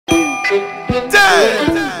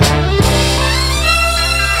Damn.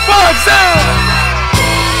 Five sound.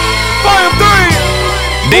 Volume 3.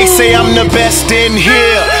 They say I'm the best in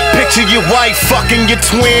here. Picture your wife fucking your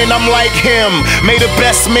twin. I'm like him. May the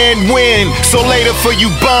best man win. So later for you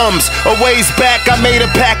bums. A ways back I made a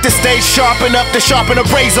pact to stay sharpen up to sharpen a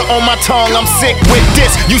razor on my tongue. I'm sick with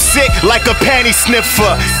this. You sick like a panty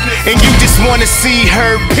sniffer. And you just wanna see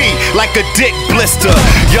her pee like a dick blister.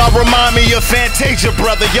 Y'all remind me of Fantasia,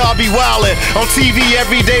 brother. Y'all be wildin'. On TV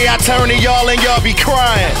every day I turn to y'all and y'all be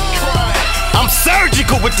crying. I'm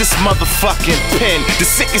surgical with this motherfucking pen. The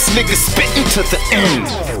sickest nigga spitting to the end.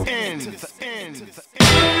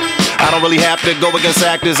 I don't really have to go against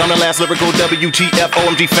actors. I'm the last lyrical WTF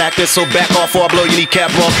OMG factor. So back off or I blow your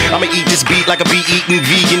kneecap off. I'ma eat this beat like a bee eating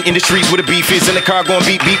vegan. In the streets where the beef is. In the car going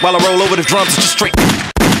beat beat while I roll over the drums. It's just straight.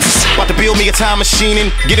 About to build me a time machine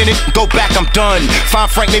and get in it, go back, I'm done. Find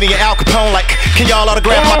Frank Nitty and Al Capone like, can y'all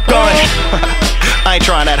autograph my gun? I ain't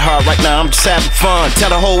trying that hard right now, I'm just having fun.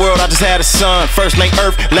 Tell the whole world I just had a son. First name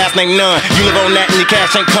Earth, last name none. You live on that and your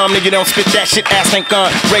cash ain't come, nigga don't spit that shit, ass ain't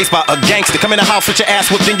gun. Raised by a gangster, come in the house with your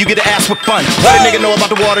ass whipped, then you get the ass whipped fun. What a nigga know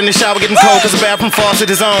about the water in the shower getting cold, cause the bathroom faucet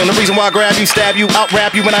is on. The reason why I grab you, stab you, out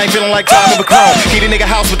rap you when I ain't feeling like talking with chrome. Heat a nigga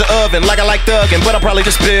house with the oven, like I like thuggin', but I probably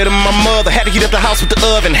just spit on my mother. Had to heat up the house with the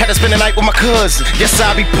oven, had to spend the night with my cousin. Yes,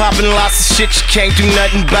 I be popping lots of shit, you can't do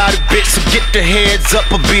nothing about it, bitch. So get the heads up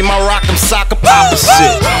or be my rock'em sock'em opposite.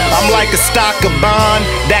 I'm like a stock of bond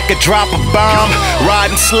that could drop a bomb.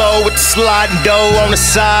 Riding slow with the sliding dough on the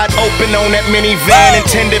side. Open on that minivan,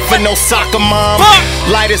 intended for no soccer mom.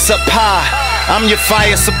 Light us up high, I'm your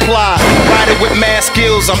fire supply. Riding with mad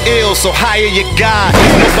skills, I'm ill, so hire your guy.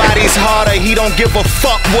 Nobody's harder, he don't give a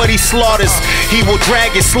fuck what he slaughters. He will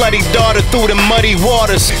drag his slutty daughter through the muddy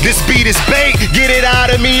waters. This beat is bait, get it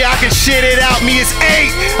out of me, I can shit it out, me is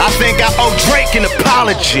 8. I think I owe Drake an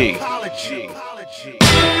apology.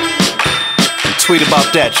 Tweet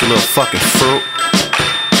about that, you little fucking fruit.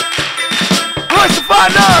 Royce the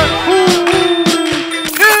 5'9".